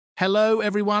Hello,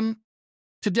 everyone.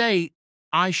 Today,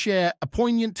 I share a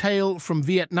poignant tale from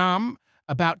Vietnam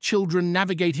about children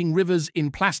navigating rivers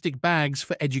in plastic bags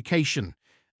for education.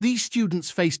 These students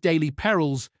face daily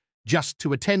perils just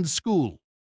to attend school.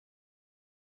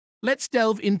 Let's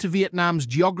delve into Vietnam's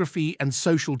geography and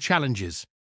social challenges.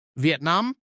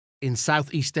 Vietnam, in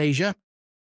Southeast Asia,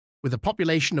 with a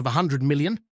population of 100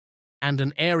 million and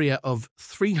an area of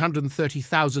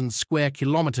 330,000 square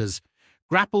kilometers,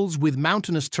 grapples with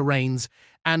mountainous terrains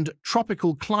and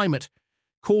tropical climate,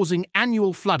 causing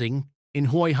annual flooding. In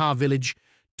Hoi Ha village,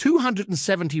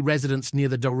 270 residents near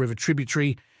the Do River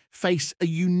tributary face a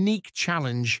unique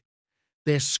challenge.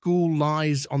 Their school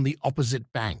lies on the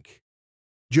opposite bank.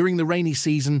 During the rainy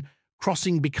season,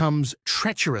 crossing becomes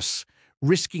treacherous,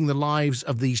 risking the lives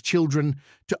of these children.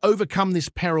 To overcome this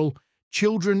peril,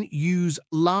 children use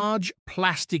large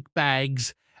plastic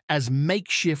bags as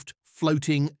makeshift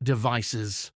floating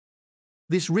devices.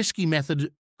 This risky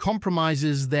method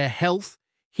compromises their health,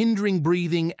 hindering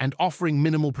breathing and offering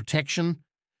minimal protection.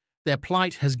 Their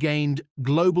plight has gained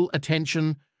global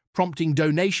attention, prompting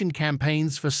donation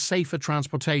campaigns for safer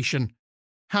transportation.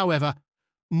 However,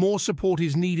 more support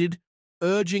is needed,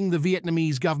 urging the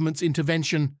Vietnamese government's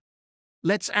intervention.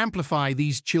 Let's amplify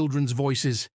these children's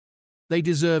voices. They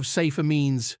deserve safer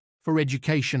means for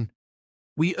education.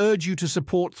 We urge you to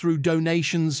support through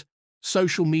donations,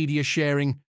 social media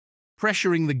sharing,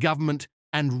 pressuring the government,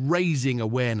 and raising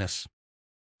awareness.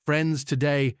 Friends,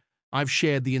 today I've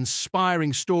shared the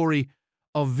inspiring story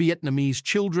of Vietnamese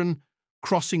children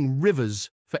crossing rivers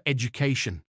for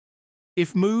education.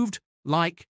 If moved,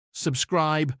 like,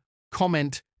 subscribe,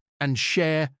 comment, and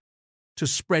share to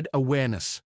spread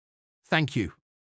awareness. Thank you.